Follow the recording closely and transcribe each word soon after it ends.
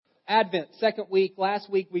Advent, second week. Last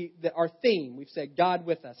week, our theme, we've said God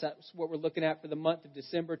with us. That's what we're looking at for the month of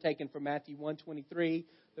December, taken from Matthew 1:23.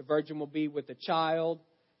 The virgin will be with a child,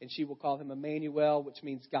 and she will call him Emmanuel, which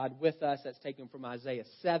means God with us. That's taken from Isaiah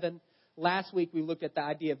 7. Last week, we looked at the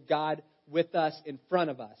idea of God with us in front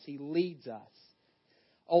of us. He leads us.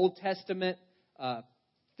 Old Testament,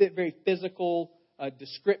 very physical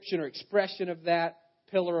description or expression of that,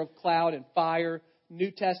 pillar of cloud and fire. New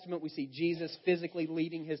Testament, we see Jesus physically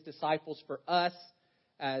leading his disciples for us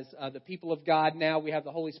as the people of God. Now we have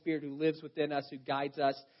the Holy Spirit who lives within us, who guides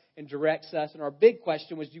us and directs us. And our big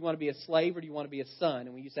question was, do you want to be a slave or do you want to be a son?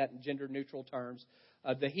 And we use that in gender-neutral terms.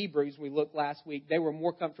 The Hebrews, we looked last week, they were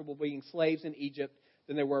more comfortable being slaves in Egypt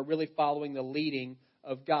than they were really following the leading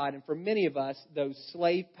of God. And for many of us, those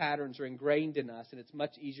slave patterns are ingrained in us, and it's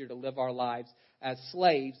much easier to live our lives as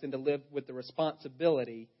slaves than to live with the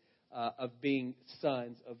responsibility of being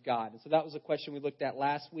sons of God. And so that was a question we looked at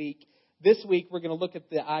last week. This week, we're going to look at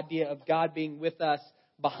the idea of God being with us,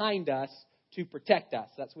 behind us, to protect us.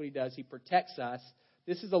 That's what he does. He protects us.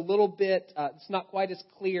 This is a little bit, it's not quite as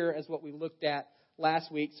clear as what we looked at last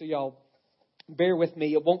week, so y'all bear with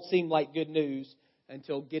me. It won't seem like good news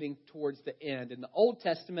until getting towards the end. In the Old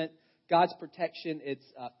Testament, God's protection, it's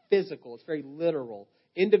physical. It's very literal.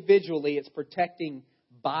 Individually, it's protecting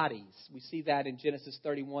bodies. We see that in Genesis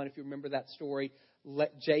 31, if you remember that story.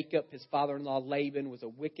 Jacob, his father-in-law Laban, was a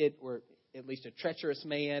wicked, or at least a treacherous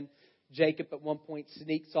man. Jacob at one point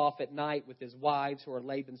sneaks off at night with his wives, who are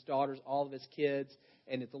Laban's daughters, all of his kids,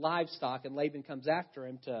 and his livestock, and Laban comes after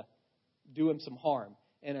him to do him some harm.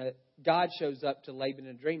 And God shows up to Laban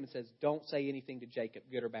in a dream and says, don't say anything to Jacob,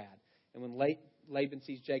 good or bad. And when Laban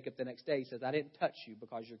sees Jacob the next day, he says, I didn't touch you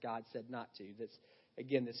because your God said not to. That's,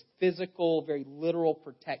 again, this physical, very literal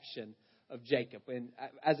protection of Jacob. And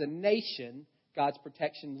as a nation, God's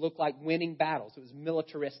protection looked like winning battles. It was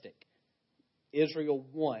militaristic. Israel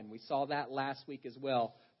won. We saw that last week as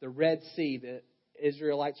well. The Red Sea, the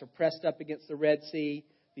Israelites are pressed up against the Red Sea.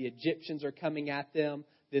 The Egyptians are coming at them.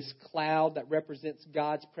 This cloud that represents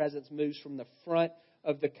God's presence moves from the front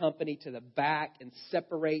of the company to the back and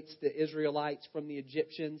separates the Israelites from the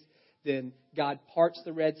Egyptians. Then God parts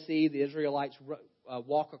the Red Sea. The Israelites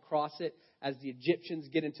walk across it. As the Egyptians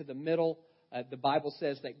get into the middle, the Bible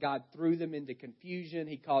says that God threw them into confusion.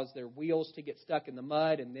 He caused their wheels to get stuck in the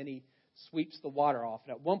mud, and then he sweeps the water off.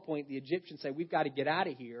 And at one point, the Egyptians say, we've got to get out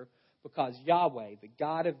of here because Yahweh, the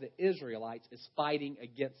God of the Israelites, is fighting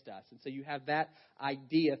against us. And so you have that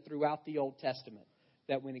idea throughout the Old Testament,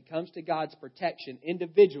 that when it comes to God's protection,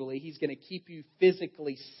 individually, he's going to keep you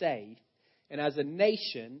physically safe. And as a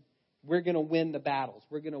nation, we're going to win the battles.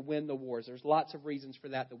 We're going to win the wars. There's lots of reasons for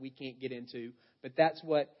that we can't get into, but that's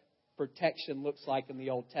what protection looks like in the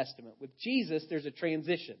Old Testament. With Jesus, there's a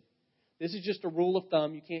transition. This is just a rule of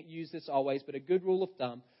thumb. You can't use this always, but a good rule of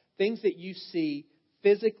thumb. Things that you see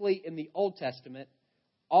physically in the Old Testament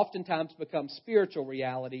oftentimes become spiritual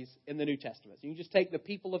realities in the New Testament. So you can just take the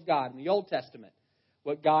people of God in the Old Testament.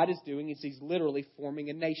 What God is doing is he's literally forming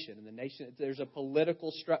a nation. And the nation, there's a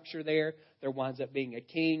political structure there. There winds up being a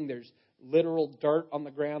king. There's literal dirt on the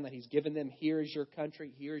ground that he's given them. Here is your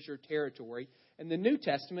country. Here is your territory. In the New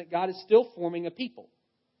Testament, God is still forming a people.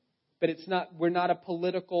 But we're not a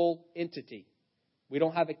political entity. We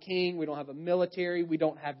don't have a king. We don't have a military. We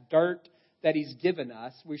don't have dirt that he's given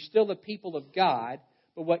us. We're still the people of God.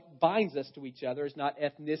 But what binds us to each other is not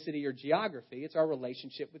ethnicity or geography. It's our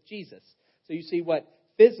relationship with Jesus. So you see what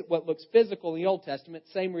looks physical in the Old Testament,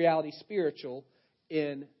 same reality spiritual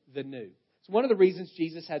in the New. So one of the reasons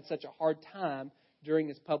Jesus had such a hard time during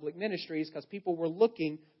his public ministry is because people were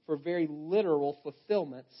looking for very literal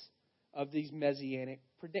fulfillments of these messianic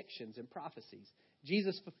predictions and prophecies.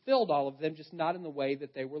 Jesus fulfilled all of them, just not in the way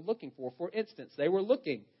that they were looking for. For instance, they were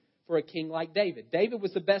looking for a king like David. David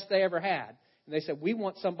was the best they ever had. And they said, we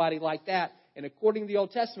want somebody like that. And according to the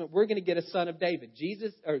Old Testament, we're going to get a son of David.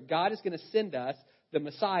 God is going to send us the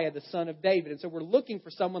Messiah, the son of David. And so we're looking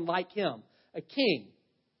for someone like him, a king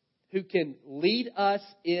who can lead us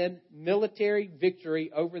in military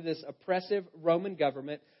victory over this oppressive Roman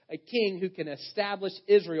government, a king who can establish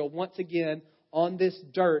Israel once again on this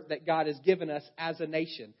dirt that God has given us as a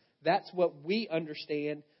nation. That's what we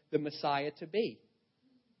understand the Messiah to be.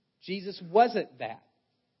 Jesus wasn't that.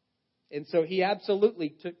 And so he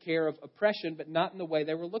absolutely took care of oppression, but not in the way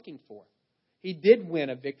they were looking for. He did win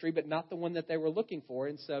a victory, but not the one that they were looking for.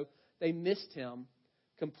 And so they missed him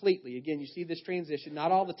completely. Again, you see this transition,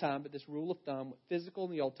 not all the time, but this rule of thumb, physical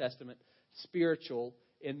in the Old Testament, spiritual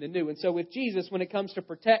in the New. And so with Jesus, when it comes to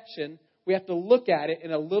protection, we have to look at it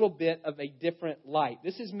in a little bit of a different light.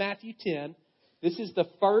 This is Matthew 10. This is the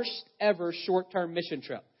first ever short-term mission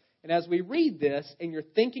trip. And as we read this and you're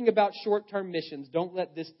thinking about short-term missions, don't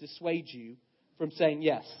let this dissuade you from saying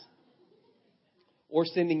yes or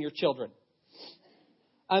sending your children.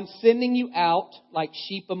 I'm sending you out like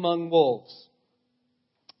sheep among wolves.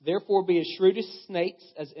 Therefore be as shrewd as snakes,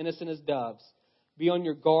 as innocent as doves. Be on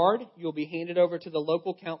your guard. You'll be handed over to the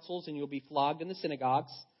local councils and you'll be flogged in the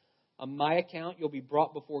synagogues. On my account, you'll be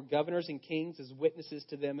brought before governors and kings as witnesses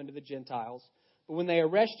to them and to the Gentiles. But when they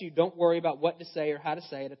arrest you, don't worry about what to say or how to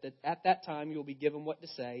say it. At that time, you will be given what to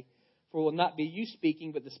say. For it will not be you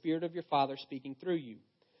speaking, but the Spirit of your Father speaking through you.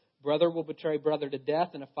 Brother will betray brother to death,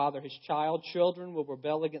 and a father his child. Children will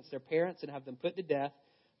rebel against their parents and have them put to death.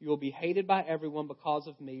 You will be hated by everyone because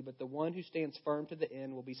of me, but the one who stands firm to the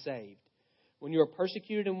end will be saved. When you are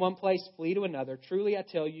persecuted in one place, flee to another. Truly, I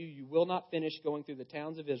tell you, you will not finish going through the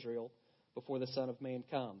towns of Israel before the Son of Man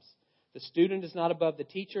comes. The student is not above the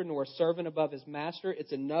teacher, nor a servant above his master.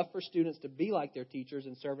 It's enough for students to be like their teachers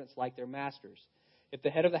and servants like their masters. If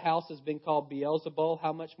the head of the house has been called Beelzebul,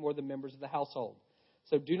 how much more the members of the household?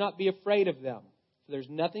 So do not be afraid of them. For there's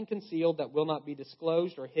nothing concealed that will not be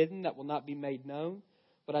disclosed, or hidden that will not be made known.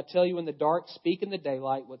 But I tell you in the dark, speak in the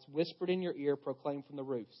daylight. What's whispered in your ear, proclaim from the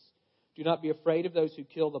roofs. Do not be afraid of those who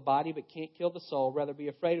kill the body but can't kill the soul. Rather be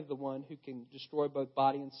afraid of the one who can destroy both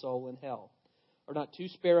body and soul in hell. Are not 2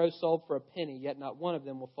 sparrows sold for a penny, yet not one of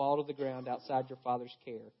them will fall to the ground outside your Father's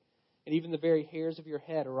care. And even the very hairs of your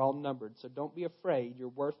head are all numbered. So don't be afraid, you're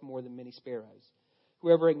worth more than many sparrows.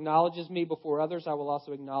 Whoever acknowledges me before others, I will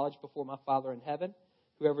also acknowledge before my Father in heaven.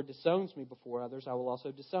 Whoever disowns me before others, I will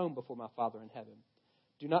also disown before my Father in heaven.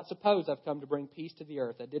 Do not suppose I've come to bring peace to the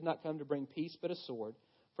earth. I did not come to bring peace, but a sword.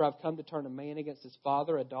 For I've come to turn a man against his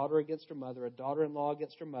father, a daughter against her mother, a daughter-in-law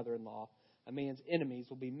against her mother-in-law. A man's enemies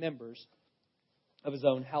will be members of his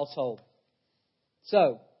own household.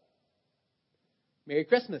 So, Merry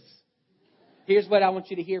Christmas. Here's what I want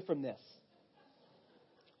you to hear from this.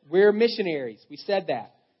 We're missionaries. We said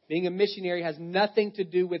that. Being a missionary has nothing to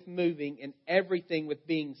do with moving and everything with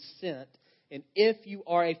being sent. And if you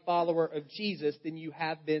are a follower of Jesus, then you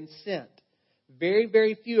have been sent. Very,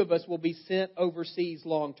 very few of us will be sent overseas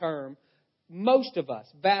long term. Most of us,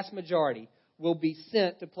 vast majority, will be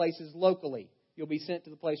sent to places locally. You'll be sent to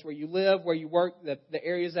the place where you live, where you work, the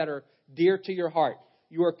areas that are dear to your heart.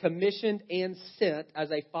 You are commissioned and sent as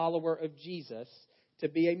a follower of Jesus to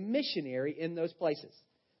be a missionary in those places.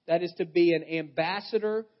 That is to be an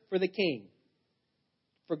ambassador for the King.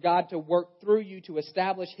 For God to work through you to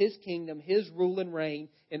establish His kingdom, His rule and reign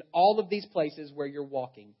in all of these places where you're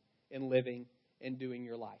walking and living and doing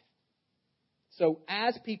your life. So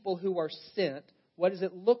as people who are sent, what does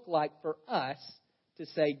it look like for us to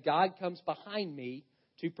say, God comes behind me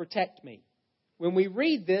to protect me? When we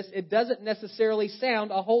read this, it doesn't necessarily sound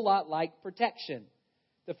a whole lot like protection.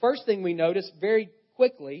 The first thing we notice very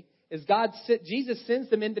quickly is Jesus sends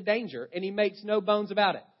them into danger, and He makes no bones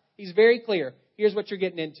about it. He's very clear. Here's what you're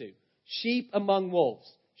getting into. Sheep among wolves.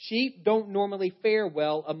 Sheep don't normally fare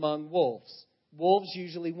well among wolves. Wolves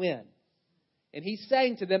usually win. And He's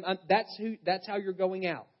saying to them, that's how you're going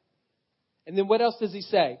out. And then what else does He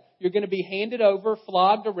say? You're going to be handed over,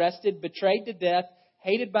 flogged, arrested, betrayed to death,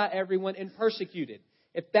 hated by everyone, and persecuted.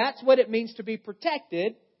 If that's what it means to be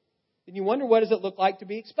protected, then you wonder, what does it look like to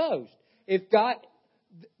be exposed?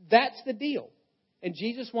 That's the deal. And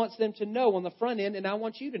Jesus wants them to know on the front end, and I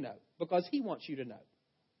want you to know, because He wants you to know.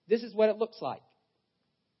 This is what it looks like.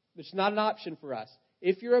 It's not an option for us.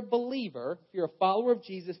 If you're a believer, if you're a follower of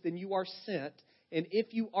Jesus, then you are sent. And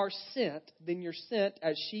if you are sent, then you're sent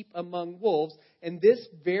as sheep among wolves. And this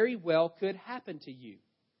very well could happen to you.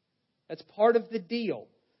 That's part of the deal.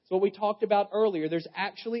 It's what we talked about earlier. There's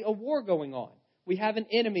actually a war going on. We have an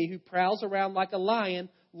enemy who prowls around like a lion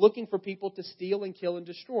looking for people to steal and kill and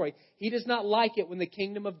destroy. He does not like it when the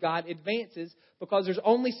kingdom of God advances because there's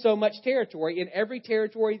only so much territory. In every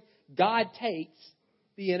territory God takes,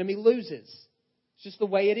 the enemy loses. It's just the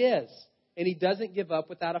way it is. And He doesn't give up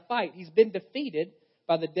without a fight. He's been defeated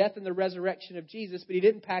by the death and the resurrection of Jesus, but He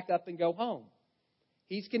didn't pack up and go home.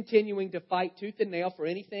 He's continuing to fight tooth and nail for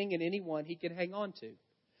anything and anyone He can hang on to.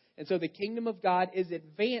 And so the kingdom of God is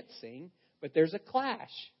advancing, but there's a clash.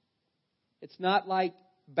 It's not like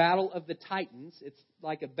Battle of the Titans. It's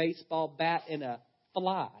like a baseball bat and a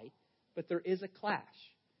fly. But there is a clash.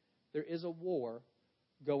 There is a war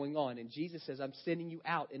going on. And Jesus says, I'm sending you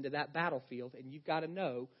out into that battlefield. And you've got to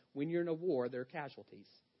know when you're in a war, there are casualties.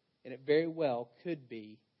 And it very well could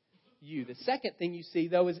be you. The second thing you see,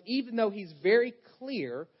 though, is even though He's very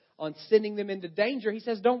clear on sending them into danger, He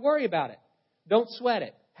says, don't worry about it. Don't sweat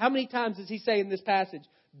it. How many times does He say in this passage,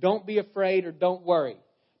 don't be afraid or don't worry?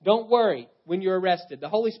 Don't worry when you're arrested. The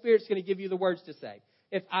Holy Spirit's going to give you the words to say.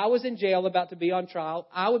 If I was in jail about to be on trial,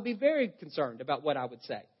 I would be very concerned about what I would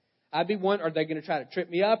say. I'd be wondering, are they going to try to trip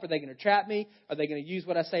me up? Are they going to trap me? Are they going to use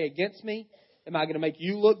what I say against me? Am I going to make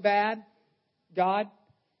you look bad, God?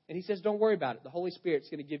 And he says, don't worry about it. The Holy Spirit's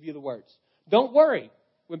going to give you the words. Don't worry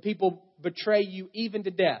when people betray you even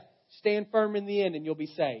to death. Stand firm in the end and you'll be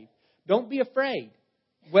saved. Don't be afraid.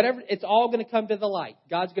 Whatever, it's all going to come to the light.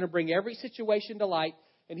 God's going to bring every situation to light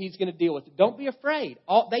and He's going to deal with it. Don't be afraid.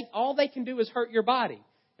 All they can do is hurt your body.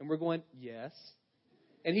 And we're going, yes.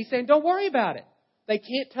 And He's saying, don't worry about it. They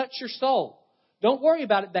can't touch your soul. Don't worry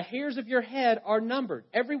about it. The hairs of your head are numbered.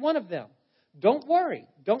 Every one of them. Don't worry.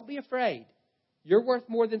 Don't be afraid. You're worth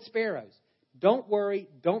more than sparrows. Don't worry.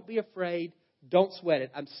 Don't be afraid. Don't sweat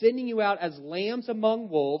it. I'm sending you out as lambs among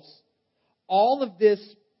wolves. All of this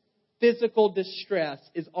physical distress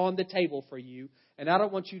is on the table for you. And I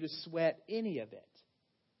don't want you to sweat any of it.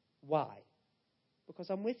 Why? Because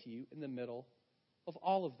I'm with you in the middle of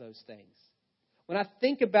all of those things. When I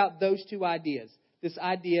think about those two ideas, this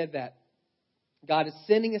idea that God is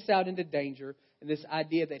sending us out into danger, and this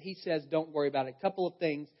idea that He says, don't worry about it. A couple of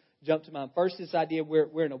things jump to mind. First, this idea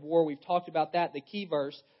we're in a war. We've talked about that. The key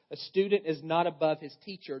verse, a student is not above his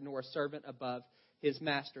teacher, nor a servant above his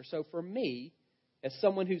master. So for me, as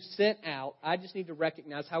someone who's sent out, I just need to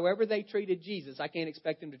recognize however they treated Jesus, I can't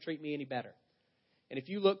expect them to treat me any better. And if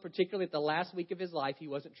you look particularly at the last week of His life, He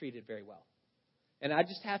wasn't treated very well. And I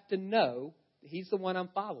just have to know He's the one I'm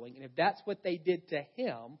following. And if that's what they did to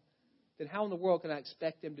Him, then how in the world can I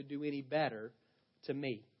expect them to do any better to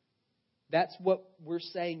me? That's what we're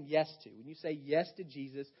saying yes to. When you say yes to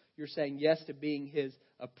Jesus, you're saying yes to being His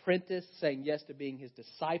apprentice, saying yes to being His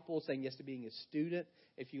disciple, saying yes to being His student,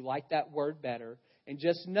 if you like that word better. And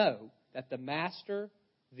just know that the master,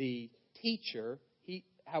 the teacher,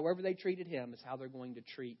 however they treated Him is how they're going to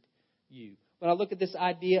treat you. When I look at this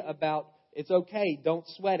idea about it's okay, don't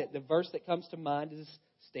sweat it, the verse that comes to mind is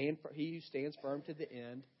he who stands firm to the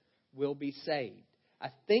end will be saved.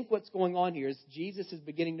 I think what's going on here is Jesus is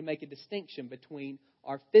beginning to make a distinction between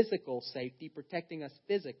our physical safety, protecting us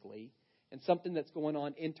physically, and something that's going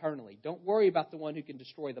on internally. Don't worry about the one who can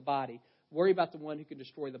destroy the body. Worry about the one who can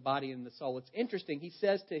destroy the body and the soul. It's interesting. He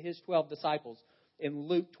says to His 12 disciples in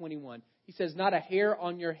Luke 21, He says, not a hair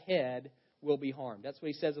on your head will be harmed. That's what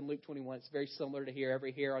He says in Luke 21. It's very similar to here.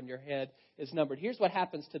 Every hair on your head is numbered. Here's what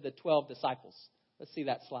happens to the 12 disciples. Let's see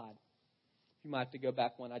that slide. You might have to go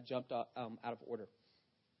back one. I jumped out of order.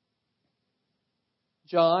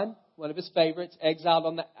 John, one of his favorites, exiled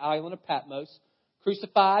on the island of Patmos.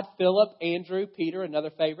 Crucified, Philip, Andrew, Peter,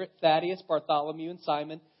 another favorite, Thaddeus, Bartholomew, and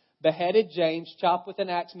Simon. Beheaded, James. Chopped with an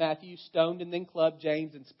axe, Matthew. Stoned and then clubbed,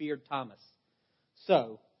 James. And speared, Thomas.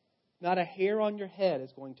 So, not a hair on your head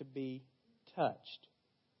is going to be touched.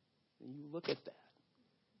 And you look at that.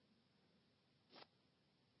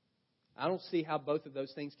 I don't see how both of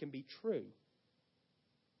those things can be true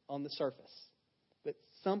on the surface. But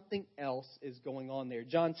something else is going on there.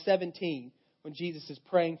 John 17, when Jesus is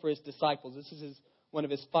praying for His disciples, this is one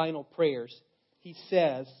of His final prayers. He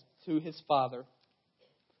says to His Father,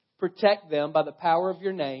 protect them by the power of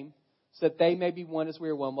your name, so that they may be one as we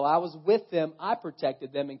are one. While I was with them, I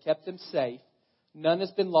protected them and kept them safe. None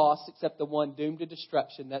has been lost except the one doomed to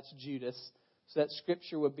destruction. That's Judas. So that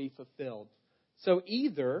Scripture would be fulfilled. So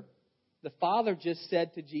either the Father just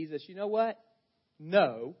said to Jesus, you know what?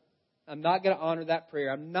 No, I'm not going to honor that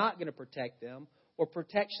prayer. I'm not going to protect them. Or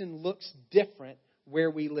protection looks different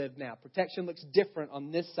where we live now. Protection looks different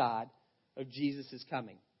on this side of Jesus'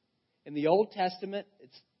 coming. In the Old Testament,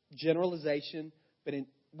 it's generalization, but in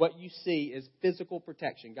what you see is physical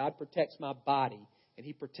protection. God protects my body, and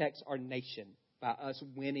He protects our nation by us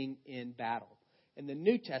winning in battle. In the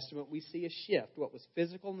New Testament, we see a shift. What was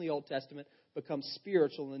physical in the Old Testament becomes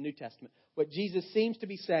spiritual in the New Testament. What Jesus seems to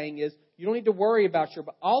be saying is, you don't need to worry about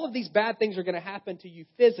all of these bad things are going to happen to you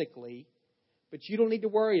physically, but you don't need to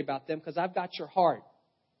worry about them because I've got your heart.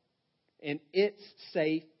 And it's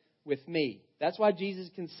safe with me. That's why Jesus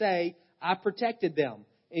can say, I protected them.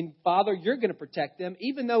 And Father, you're going to protect them,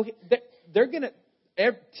 even though they're going to,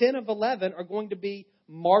 10 of 11 are going to be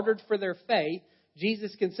martyred for their faith.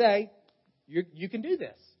 Jesus can say, you can do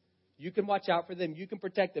this. You can watch out for them. You can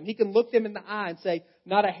protect them. He can look them in the eye and say,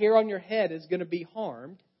 not a hair on your head is going to be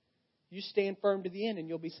harmed. You stand firm to the end and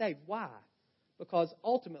you'll be saved. Why? Because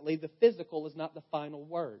ultimately the physical is not the final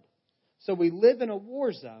word. So we live in a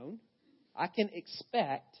war zone. I can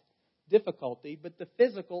expect difficulty, but the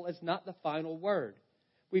physical is not the final word.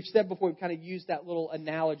 We've said before, we've kind of used that little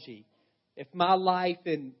analogy. If my life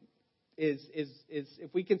is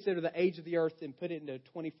if we consider the age of the earth and put it into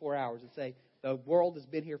 24 hours and say the world has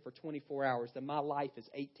been here for 24 hours, then my life is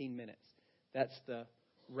 18 minutes. That's the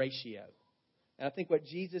ratio. And I think what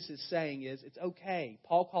Jesus is saying is it's okay.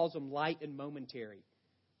 Paul calls them light and momentary.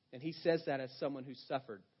 And he says that as someone who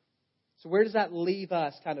suffered. So where does that leave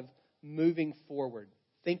us kind of moving forward?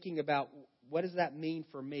 Thinking about what does that mean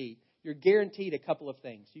for me? You're guaranteed a couple of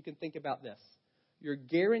things. You can think about this. You're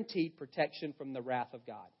guaranteed protection from the wrath of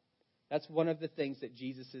God. That's one of the things that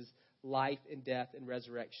Jesus' life and death and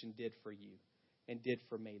resurrection did for you and did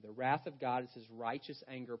for me. The wrath of God is His righteous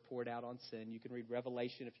anger poured out on sin. You can read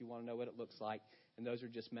Revelation if you want to know what it looks like. And those are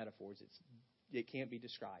just metaphors. It can't be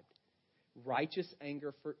described. Righteous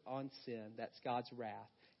anger on sin, that's God's wrath.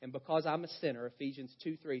 And because I'm a sinner, Ephesians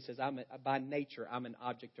 2:3 says, by nature, I'm an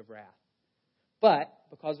object of wrath. But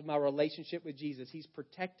because of my relationship with Jesus, He's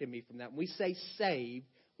protected me from that. When we say saved,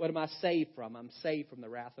 what am I saved from? I'm saved from the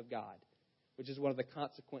wrath of God, which is one of the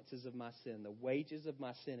consequences of my sin. The wages of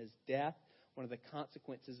my sin is death. One of the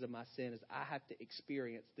consequences of my sin is I have to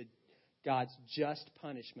experience God's just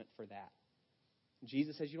punishment for that. And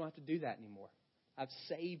Jesus says you don't have to do that anymore. I've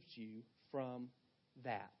saved you from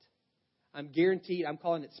that. I'm guaranteed, I'm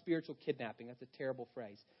calling it spiritual kidnapping. That's a terrible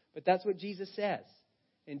phrase. But that's what Jesus says.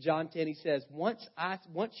 In John 10, He says, once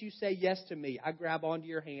you say yes to me, I grab onto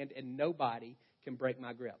your hand and nobody can break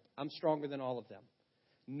my grip. I'm stronger than all of them.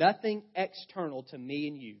 Nothing external to me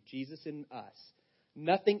and you, Jesus and us.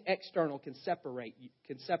 Nothing external can separate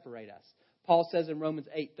us. Paul says in Romans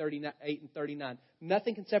 8 and 39,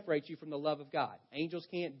 nothing can separate you from the love of God. Angels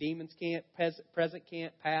can't, demons can't, present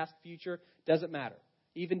can't, past, future, doesn't matter.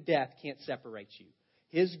 Even death can't separate you.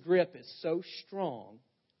 His grip is so strong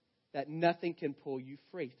that nothing can pull you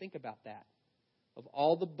free. Think about that. Of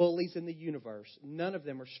all the bullies in the universe, none of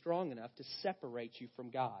them are strong enough to separate you from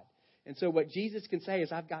God. And so what Jesus can say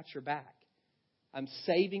is, I've got your back. I'm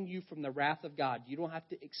saving you from the wrath of God. You don't have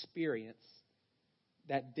to experience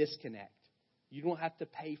that disconnect. You don't have to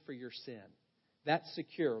pay for your sin. That's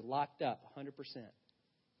secure, locked up 100%.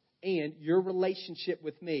 And your relationship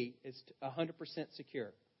with me is 100%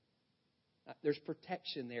 secure. There's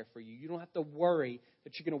protection there for you. You don't have to worry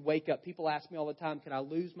that you're going to wake up. People ask me all the time, can I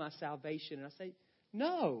lose my salvation? And I say,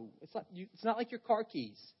 no. It's not like your car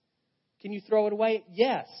keys. Can you throw it away?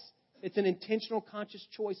 Yes. It's an intentional, conscious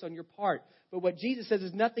choice on your part. But what Jesus says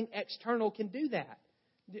is nothing external can do that.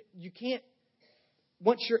 You can't.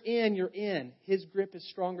 Once you're in, you're in. His grip is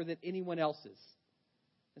stronger than anyone else's.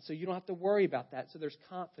 And so you don't have to worry about that. So there's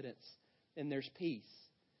confidence and there's peace.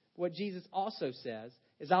 What Jesus also says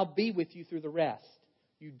is, I'll be with you through the rest.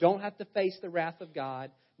 You don't have to face the wrath of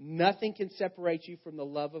God. Nothing can separate you from the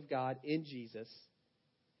love of God in Jesus.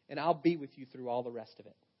 And I'll be with you through all the rest of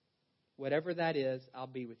it. Whatever that is, I'll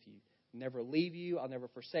be with you. I'll never leave you. I'll never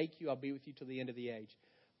forsake you. I'll be with you till the end of the age.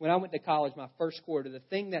 When I went to college, my first quarter, the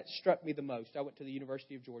thing that struck me the most, I went to the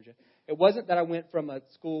University of Georgia. It wasn't that I went from a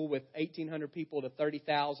school with 1,800 people to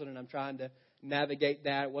 30,000 and I'm trying to navigate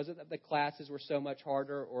that. It wasn't that the classes were so much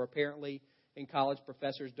harder, or apparently in college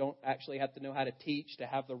professors don't actually have to know how to teach to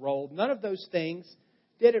have the role. None of those things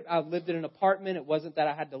did it. I lived in an apartment. It wasn't that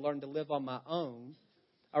I had to learn to live on my own.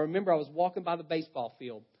 I remember I was walking by the baseball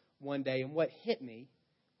field one day, and what hit me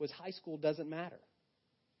was high school doesn't matter.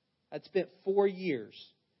 I'd spent 4 years,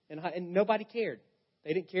 and nobody cared.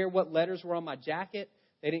 They didn't care what letters were on my jacket.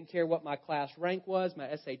 They didn't care what my class rank was, my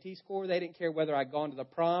SAT score. They didn't care whether I'd gone to the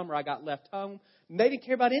prom or I got left home. And they didn't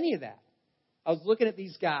care about any of that. I was looking at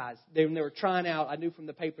these guys. They were trying out. I knew from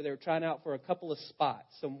the paper they were trying out for a couple of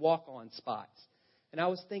spots, some walk-on spots. And I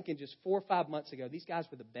was thinking just 4 or 5 months ago, these guys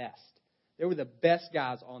were the best. They were the best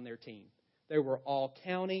guys on their team. They were all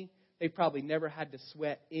county. They probably never had to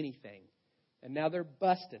sweat anything. And now they're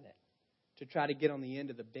busting it to try to get on the end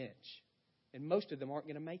of the bench. And most of them aren't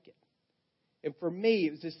going to make it. And for me,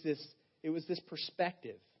 it was this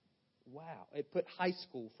perspective. Wow. It put high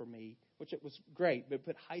school for me, which it was great, but it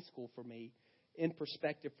put high school for me in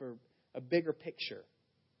perspective for a bigger picture.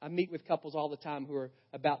 I meet with couples all the time who are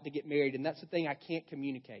about to get married, and that's the thing I can't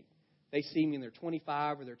communicate. They see me and they're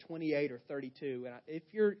 25 or they're 28 or 32. And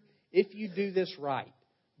if you do this right,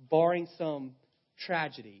 barring some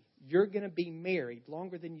tragedy, you're going to be married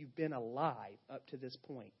longer than you've been alive up to this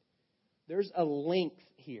point. There's a length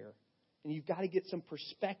here, and you've got to get some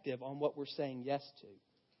perspective on what we're saying yes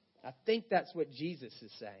to. I think that's what Jesus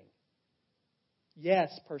is saying.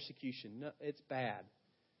 Yes, persecution, no, it's bad.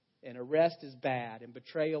 And arrest is bad, and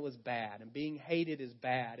betrayal is bad, and being hated is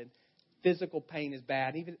bad, and physical pain is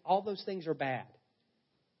bad. Even all those things are bad.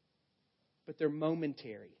 But they're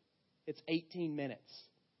momentary. It's 18 minutes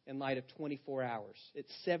in light of 24 hours.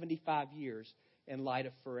 It's 75 years in light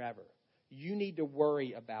of forever. You need to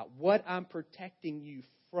worry about what I'm protecting you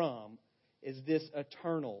from is this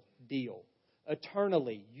eternal deal.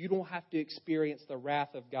 Eternally, you don't have to experience the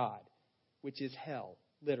wrath of God, which is hell,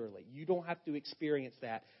 literally. You don't have to experience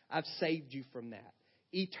that. I've saved you from that.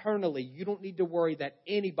 Eternally, you don't need to worry that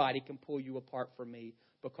anybody can pull you apart from me,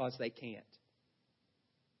 because they can't.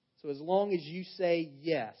 So as long as you say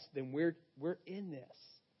yes, then we're in this.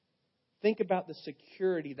 Think about the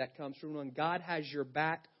security that comes from when God has your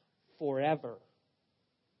back forever.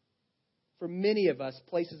 For many of us,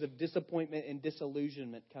 places of disappointment and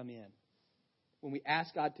disillusionment come in when we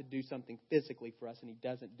ask God to do something physically for us and He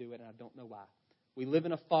doesn't do it, and I don't know why. We live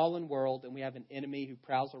in a fallen world, and we have an enemy who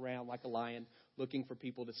prowls around like a lion looking for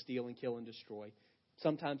people to steal and kill and destroy.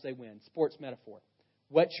 Sometimes they win. Sports metaphor.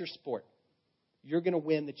 What's your sport? You're going to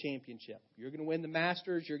win the championship. You're going to win the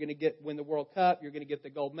Masters. You're going to win the World Cup. You're going to get the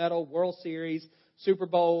gold medal, World Series, Super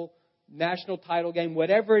Bowl, national title game,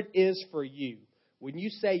 whatever it is for you. When you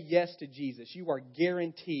say yes to Jesus, you are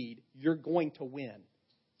guaranteed you're going to win.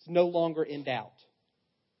 It's no longer in doubt.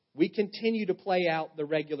 We continue to play out the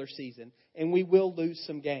regular season, and we will lose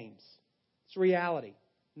some games. It's reality.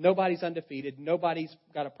 Nobody's undefeated. Nobody's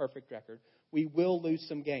got a perfect record. We will lose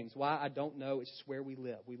some games. Why? I don't know. It's just where we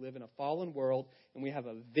live. We live in a fallen world, and we have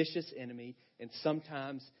a vicious enemy, and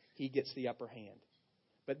sometimes he gets the upper hand.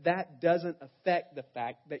 But that doesn't affect the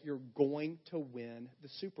fact that you're going to win the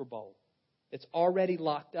Super Bowl. It's already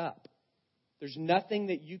locked up. There's nothing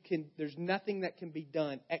that can be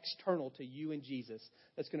done external to you and Jesus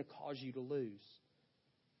that's going to cause you to lose.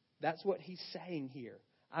 That's what he's saying here.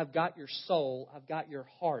 I've got your soul. I've got your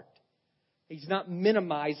heart. He's not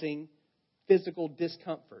minimizing physical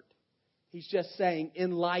discomfort. He's just saying,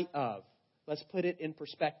 in light of, let's put it in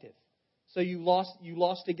perspective. So you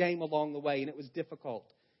lost a game along the way, and it was difficult.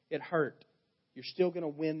 It hurt. You're still going to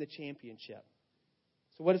win the championship.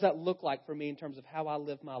 So what does that look like for me in terms of how I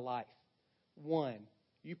live my life? 1,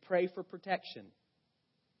 you pray for protection.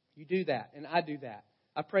 You do that, and I do that.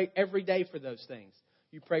 I pray every day for those things.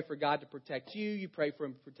 You pray for God to protect you. You pray for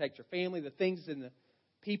Him to protect your family, the things and the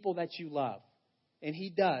people that you love. And He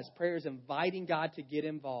does. Prayer is inviting God to get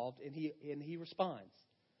involved, and He responds.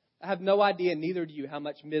 I have no idea, neither do you, how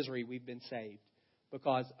much misery we've been saved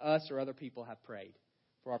because us or other people have prayed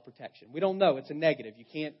for our protection. We don't know. It's a negative. We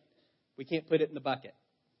can't put it in the bucket.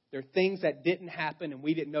 There are things that didn't happen and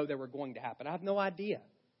we didn't know they were going to happen. I have no idea.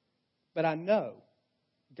 But I know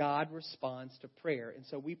God responds to prayer. And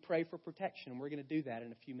so we pray for protection. And we're going to do that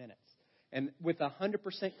in a few minutes. And with 100%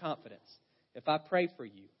 confidence, if I pray for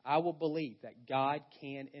you, I will believe that God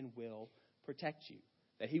can and will protect you.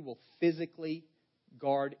 That He will physically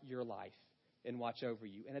guard your life and watch over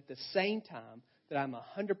you. And at the same time that I'm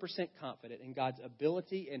 100% confident in God's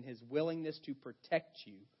ability and His willingness to protect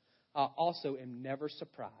you, I also am never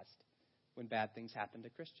surprised when bad things happen to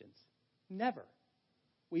Christians. Never.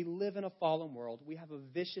 We live in a fallen world. We have a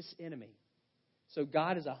vicious enemy. So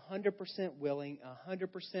God is 100% willing,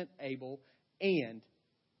 100% able, and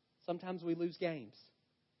sometimes we lose games.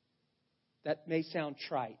 That may sound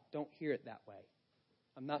trite. Don't hear it that way.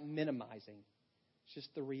 I'm not minimizing. It's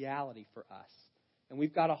just the reality for us. And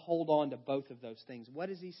we've got to hold on to both of those things. What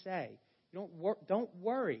does He say? Don't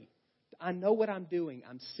worry. I know what I'm doing.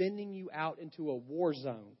 I'm sending you out into a war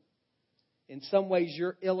zone. In some ways,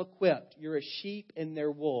 you're ill-equipped. You're a sheep and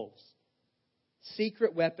they're wolves.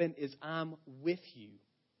 Secret weapon is I'm with you.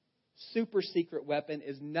 Super secret weapon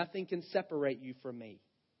is nothing can separate you from me.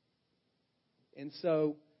 And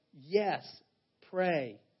so, yes,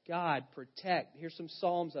 pray. God, protect. Here's some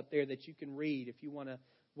Psalms up there that you can read if you want to.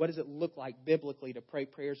 What does it look like biblically to pray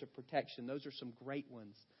prayers of protection? Those are some great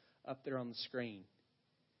ones up there on the screen.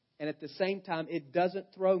 And at the same time, it doesn't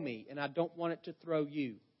throw me, and I don't want it to throw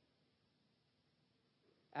you.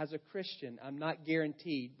 As a Christian, I'm not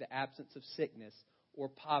guaranteed the absence of sickness or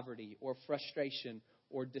poverty or frustration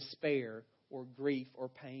or despair or grief or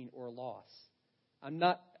pain or loss.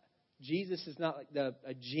 Jesus is not like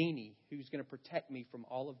a genie who's going to protect me from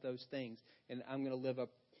all of those things and I'm going to live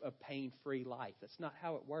a pain-free life. That's not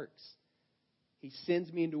how it works. He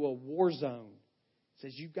sends me into a war zone.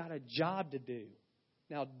 Says, you've got a job to do.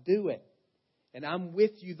 Now do it. And I'm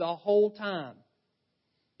with you the whole time.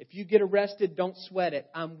 If you get arrested, don't sweat it.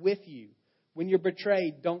 I'm with you. When you're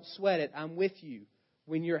betrayed, don't sweat it. I'm with you.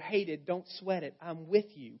 When you're hated, don't sweat it. I'm with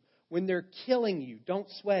you. When they're killing you, don't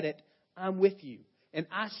sweat it. I'm with you. And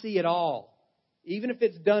I see it all. Even if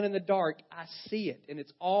it's done in the dark, I see it. And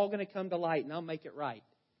it's all going to come to light and I'll make it right.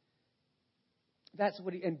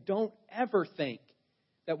 And don't ever think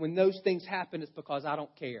that when those things happen, it's because I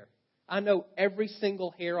don't care. I know every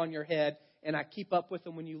single hair on your head, and I keep up with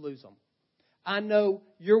them when you lose them. I know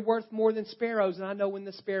you're worth more than sparrows, and I know when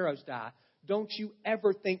the sparrows die. Don't you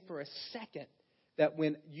ever think for a second that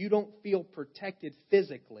when you don't feel protected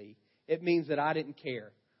physically, it means that I didn't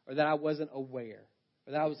care, or that I wasn't aware,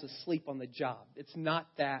 or that I was asleep on the job. It's not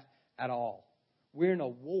that at all. We're in a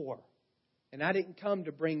war. And I didn't come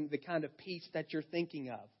to bring the kind of peace that you're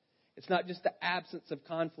thinking of. It's not just the absence of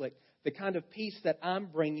conflict. The kind of peace that I'm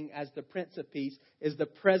bringing as the Prince of Peace is the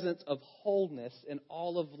presence of wholeness in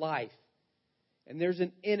all of life. And there's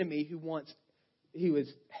an enemy who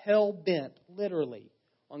is hell-bent, literally,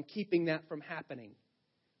 on keeping that from happening.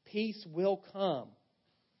 Peace will come.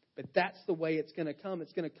 But that's the way it's going to come.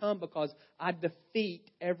 It's going to come because I defeat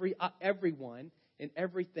everyone and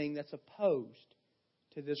everything that's opposed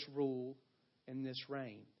to this rule and this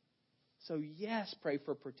reign. So yes, pray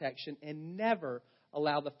for protection and never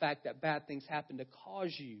allow the fact that bad things happen to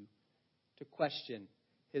cause you to question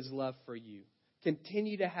His love for you.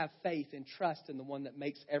 Continue to have faith and trust in the one that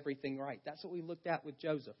makes everything right. That's what we looked at with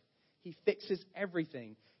Joseph. He fixes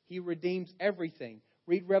everything. He redeems everything.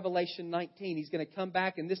 Read Revelation 19. He's going to come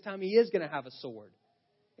back, and this time He is going to have a sword.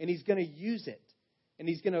 And He's going to use it. And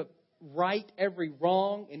He's going to right every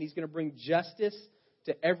wrong, and He's going to bring justice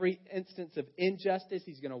to every instance of injustice.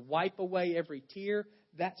 He's going to wipe away every tear.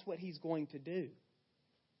 That's what He's going to do.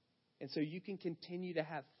 And so you can continue to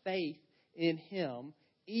have faith in Him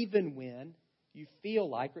even when you feel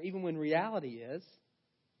like, or even when reality is,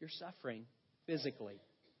 you're suffering physically.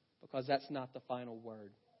 Because that's not the final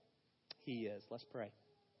word. He is. Let's pray.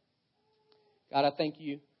 God, I thank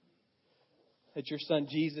You that Your Son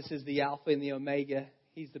Jesus is the Alpha and the Omega.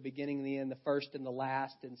 He's the beginning and the end, the first and the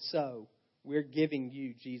last. And so we're giving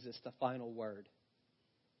You, Jesus, the final word.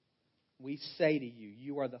 We say to You,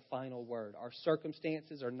 You are the final word. Our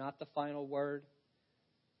circumstances are not the final word.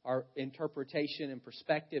 Our interpretation and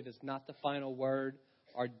perspective is not the final word.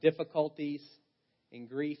 Our difficulties and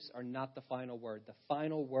griefs are not the final word. The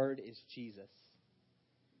final word is Jesus.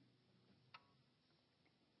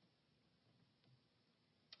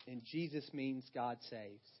 And Jesus means God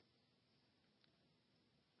saves.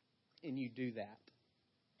 And You do that.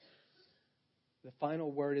 The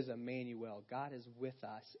final word is Emmanuel. God is with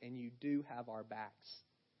us, and You do have our backs.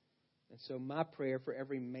 And so my prayer for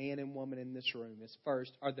every man and woman in this room is,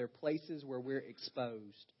 first, are there places where we're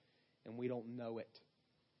exposed and we don't know it?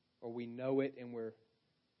 Or we know it and we're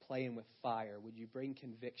playing with fire? Would You bring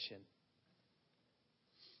conviction?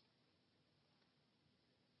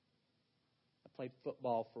 I played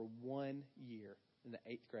football for 1 year in the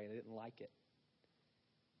 8th grade. I didn't like it.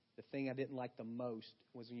 The thing I didn't like the most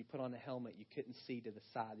was when you put on a helmet, you couldn't see to the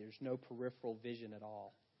side. There's no peripheral vision at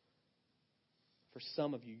all. For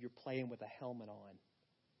some of you, you're playing with a helmet on.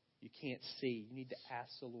 You can't see. You need to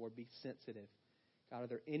ask the Lord, be sensitive. God, are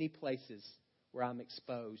there any places where I'm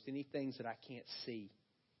exposed? Any things that I can't see?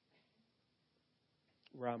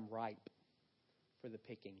 Where I'm ripe for the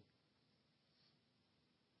picking?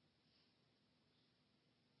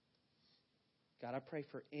 God, I pray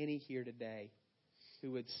for any here today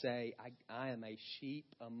who would say, I am a sheep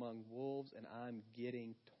among wolves and I'm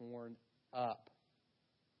getting torn up.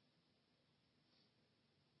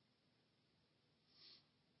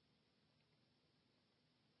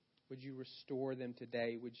 Would You restore them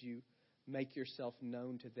today? Would You make Yourself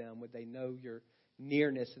known to them? Would they know Your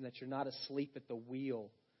nearness and that You're not asleep at the wheel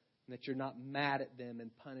and that You're not mad at them and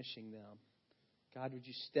punishing them? God, would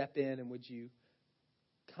You step in and would You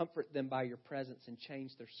comfort them by Your presence and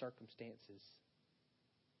change their circumstances?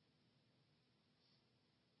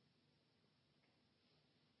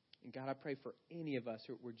 And God, I pray for any of us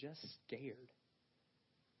who were just scared.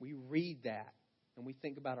 We read that and we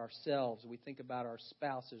think about ourselves, or we think about our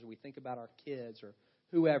spouses, or we think about our kids, or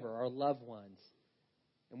whoever, our loved ones.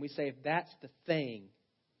 And we say, if that's the thing,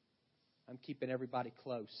 I'm keeping everybody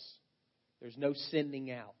close. There's no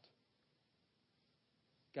sending out.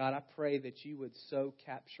 God, I pray that You would so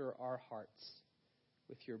capture our hearts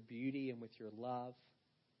with Your beauty and with Your love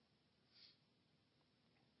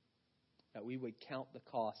that we would count the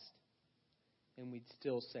cost and we'd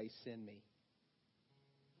still say, send me.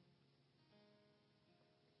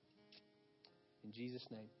 In Jesus'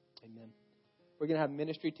 name, amen. We're going to have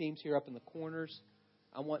ministry teams here up in the corners.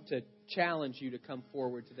 I want to challenge you to come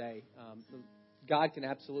forward today. God can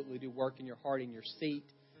absolutely do work in your heart, in your seat.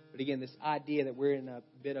 But again, this idea that we're in a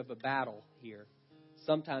bit of a battle here.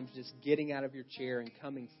 Sometimes just getting out of your chair and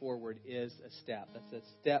coming forward is a step. That's a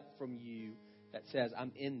step from you that says,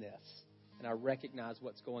 I'm in this. And I recognize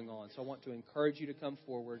what's going on. So I want to encourage you to come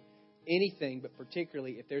forward. Anything, but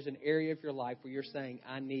particularly if there's an area of your life where you're saying,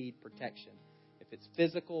 I need protection. If it's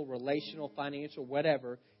physical, relational, financial,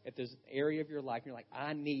 whatever, if there's an area of your life, you're like,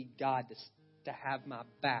 I need God to have my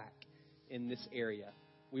back in this area.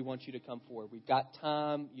 we want you to come forward. We've got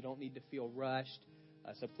time. You don't need to feel rushed.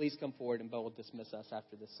 So please come forward, and Bo will dismiss us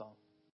after this song.